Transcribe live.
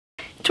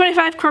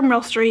25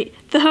 Cromwell Street,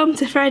 the home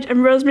to Fred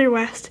and Rosemary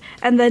West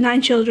and their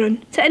 9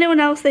 children. To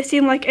anyone else, they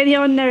seem like any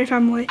ordinary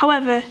family.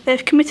 However,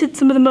 they've committed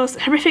some of the most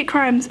horrific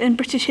crimes in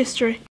British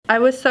history. I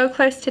was so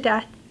close to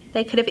death,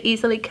 they could have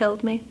easily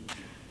killed me.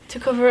 To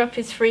cover up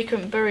his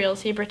frequent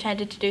burials, he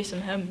pretended to do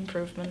some home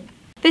improvement.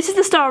 This is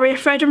the story of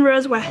Fred and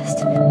Rose West.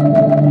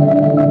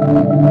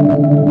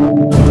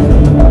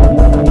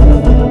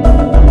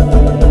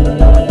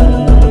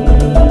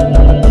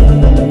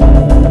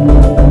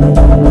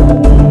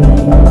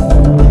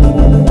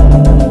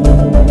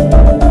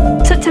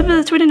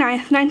 September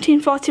 29th,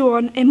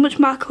 1941, in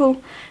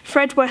Muchmarkle,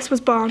 Fred West was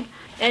born.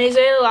 In his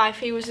early life,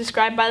 he was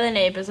described by the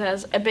neighbours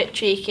as a bit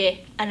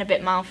cheeky and a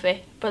bit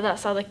mouthy, but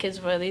that's how the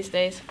kids were these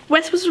days.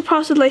 West was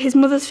reportedly his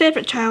mother's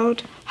favourite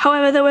child.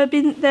 However, there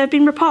have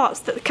been reports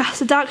that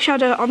cast a dark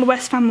shadow on the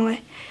West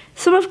family.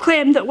 Some have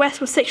claimed that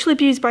West was sexually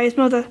abused by his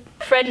mother.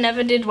 Fred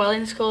never did well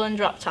in school and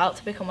dropped out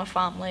to become a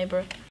farm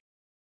labourer.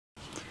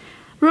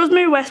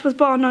 Rosemary West was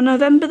born on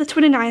November the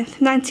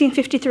 29th,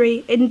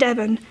 1953, in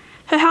Devon.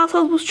 Her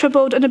household was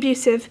troubled and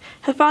abusive.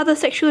 Her father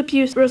sexually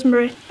abused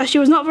Rosemary, as she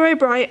was not very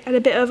bright and a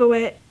bit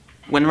overweight.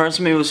 When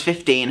Rosemary was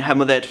 15, her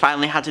mother had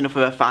finally had enough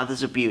of her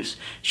father's abuse.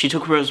 She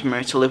took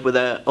Rosemary to live with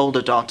her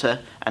older daughter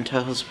and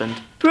her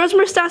husband.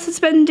 Rosemary started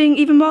spending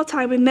even more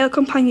time with male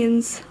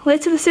companions.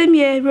 Later the same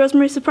year,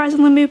 Rosemary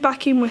surprisingly moved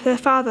back in with her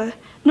father.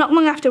 Not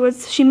long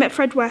afterwards, she met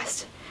Fred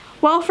West.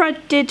 While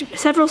Fred did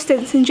several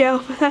stints in jail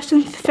for theft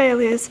and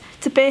failures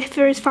to pay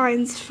for his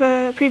fines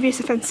for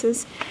previous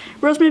offences,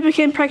 Rosemary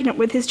became pregnant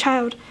with his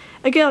child,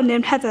 a girl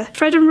named Heather.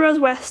 Fred and Rose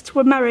West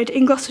were married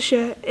in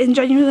Gloucestershire in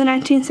January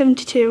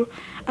 1972,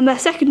 and their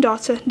second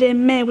daughter,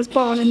 named May, was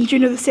born in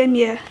June of the same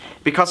year.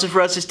 Because of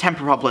Rose's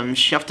temper problems,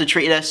 she often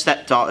treated her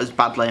stepdaughters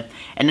badly.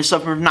 In the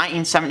summer of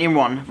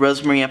 1971,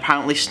 Rosemary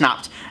apparently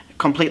snapped,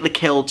 completely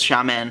killed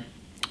Charmaine.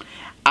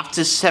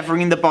 After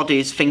severing the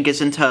body's fingers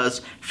and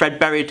toes, Fred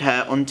buried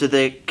her under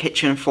the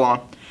kitchen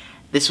floor.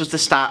 This was the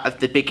start of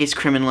the biggest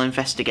criminal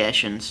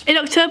investigations. In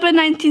October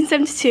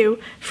 1972,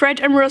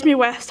 Fred and Rosemary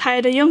West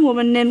hired a young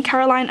woman named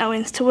Caroline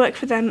Owens to work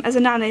for them as a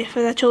nanny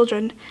for their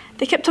children.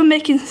 They kept on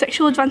making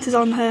sexual advances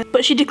on her,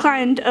 but she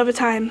declined over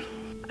time.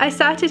 I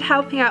started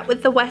helping out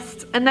with the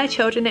Wests and their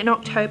children in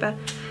October.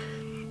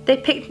 They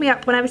picked me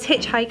up when I was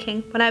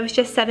hitchhiking when I was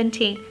just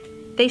 17.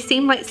 They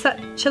seemed like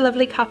such a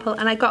lovely couple,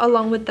 and I got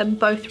along with them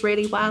both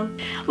really well.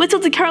 Little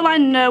did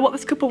Caroline know what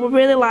this couple were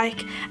really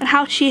like and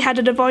how she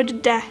had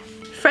avoided death.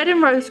 Fred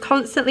and Rose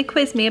constantly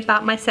quizzed me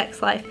about my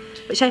sex life,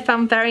 which I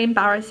found very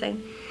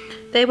embarrassing.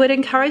 They would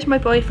encourage my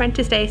boyfriend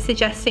to stay,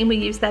 suggesting we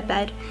use their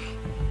bed.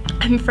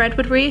 And Fred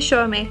would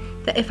reassure me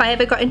that if I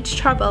ever got into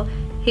trouble,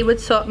 he would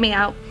sort me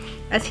out,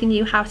 as he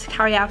knew how to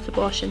carry out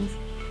abortions.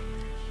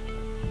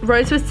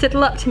 Rose would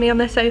sidle up to me on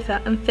the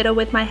sofa and fiddle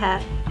with my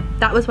hair.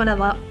 That was when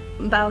alarm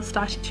bells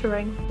started to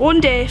ring.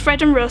 One day,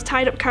 Fred and Rose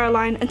tied up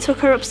Caroline and took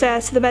her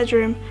upstairs to the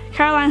bedroom.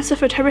 Caroline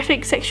suffered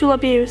horrific sexual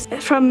abuse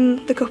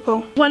from the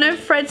couple. One of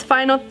Fred's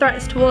final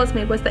threats towards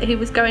me was that he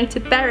was going to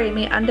bury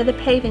me under the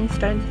paving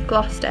stones of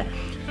Gloucester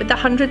with the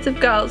hundreds of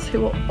girls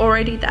who were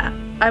already there.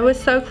 I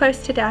was so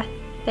close to death,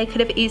 they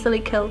could have easily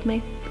killed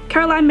me.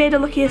 Caroline made a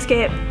lucky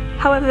escape.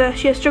 However,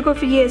 she has struggled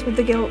for years with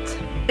the guilt.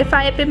 If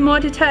I had been more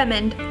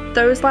determined,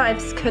 those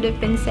lives could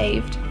have been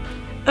saved.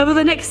 Over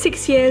the next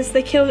 6 years,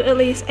 they killed at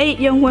least 8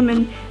 young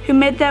women who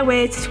made their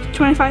way to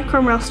 25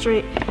 Cromwell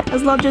Street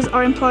as lodgers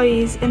or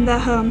employees in their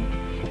home.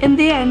 In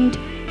the end,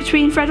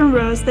 between Fred and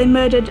Rose, they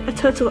murdered a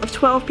total of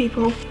 12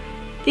 people.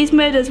 These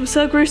murders were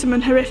so gruesome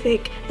and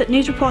horrific that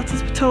news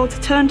reporters were told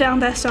to turn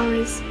down their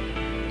stories.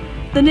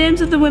 The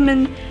names of the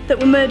women that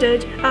were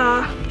murdered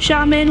are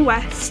Charmaine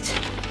West,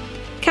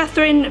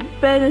 Catherine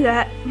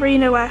Bernadette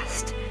Brina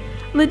West,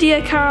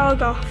 Lydia Carol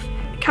Goff,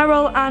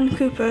 Carol Ann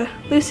Cooper,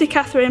 Lucy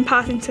Catherine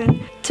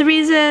Partington,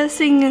 Teresa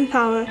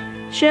Singenthaler,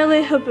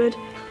 Shirley Hubbard,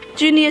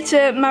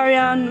 Juniata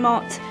Marianne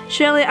Mott,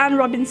 Shirley Ann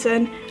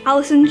Robinson,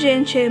 Alison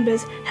Jane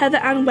Chambers, Heather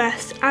Ann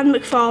West, Anne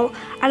McFall,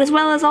 and as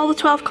well as all the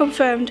 12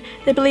 confirmed,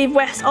 they believe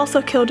West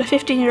also killed a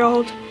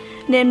 15-year-old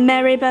named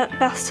Mary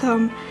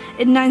Bastham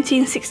in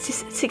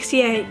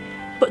 1968,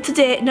 but to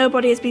date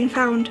nobody has been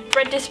found.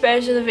 Fred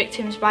disposed of the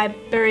victims by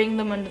burying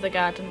them under the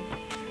garden.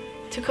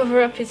 To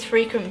cover up his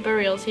frequent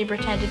burials, he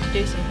pretended to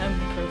do some home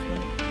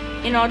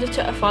improvement. In order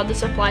to afford the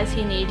supplies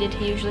he needed,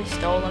 he usually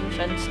stole and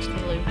fenced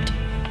the loot.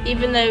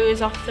 Even though he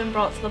was often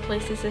brought to the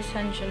police's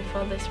attention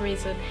for this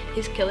reason,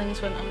 his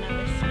killings went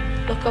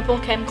unnoticed. The couple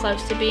came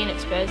close to being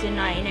exposed in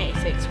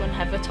 1986 when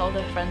Heather told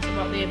her friends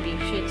about the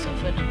abuse she had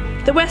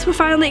suffered. The Wests were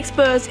finally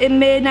exposed in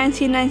May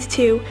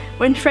 1992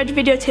 when Fred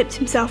videotaped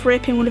himself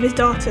raping one of his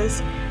daughters.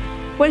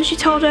 When she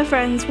told her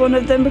friends, one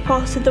of them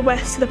reported the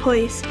Wests to the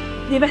police.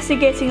 The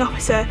investigating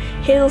officer,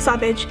 Hazel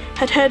Savage,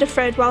 had heard of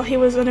Fred while he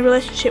was in a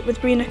relationship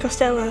with Rena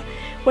Costello.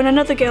 When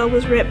another girl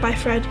was raped by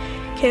Fred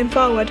came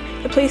forward,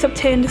 the police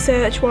obtained a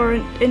search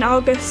warrant. In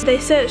August, they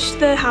searched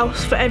the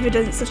house for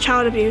evidence of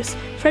child abuse.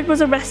 Fred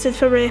was arrested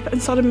for rape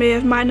and sodomy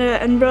of minor,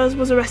 and Rose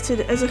was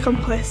arrested as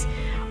accomplice.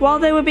 While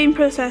they were being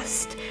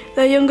processed,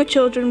 their younger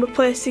children were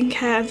placed in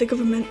care of the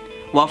government.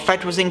 While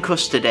Fred was in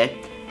custody,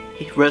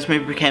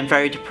 Rosemary became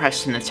very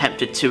depressed and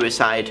attempted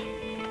suicide.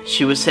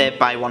 She was saved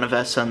by one of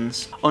her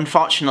sons.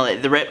 Unfortunately,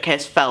 the rape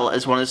case fell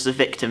as one of the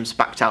victims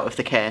backed out of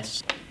the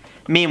case.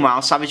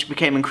 Meanwhile, Savage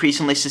became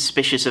increasingly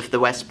suspicious of the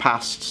West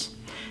pasts,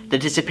 the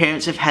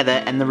disappearance of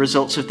Heather and the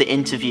results of the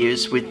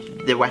interviews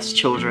with the West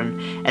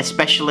children,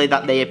 especially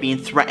that they had been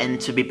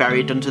threatened to be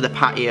buried under the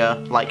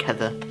patio like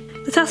Heather.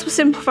 The task was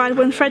simplified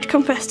when Fred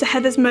confessed to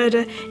Heather's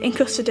murder in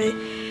custody,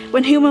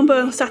 when human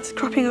bones started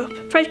cropping up.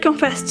 Fred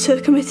confessed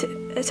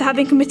to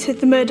having committed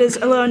the murders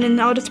alone in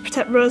order to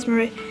protect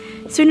Rosemary.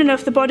 Soon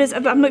enough, the bodies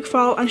of Anne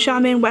McFall and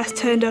Charmaine West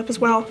turned up as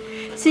well.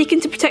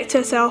 Seeking to protect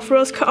herself,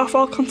 Rose cut off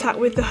all contact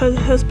with her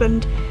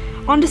husband.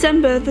 On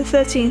December the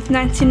 13th,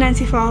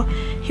 1994,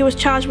 he was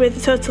charged with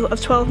a total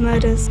of 12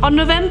 murders. On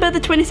November the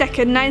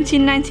 22nd,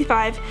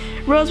 1995,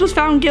 Rose was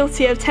found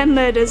guilty of 10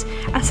 murders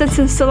and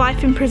sentenced to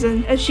life in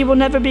prison, as she will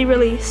never be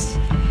released.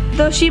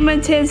 Though she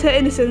maintains her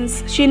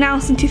innocence, she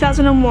announced in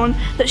 2001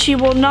 that she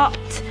will not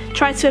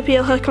try to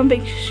appeal her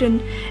conviction.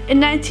 In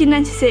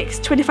 1996,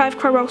 25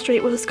 Cromwell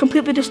Street was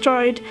completely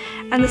destroyed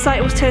and the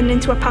site was turned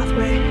into a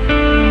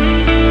pathway.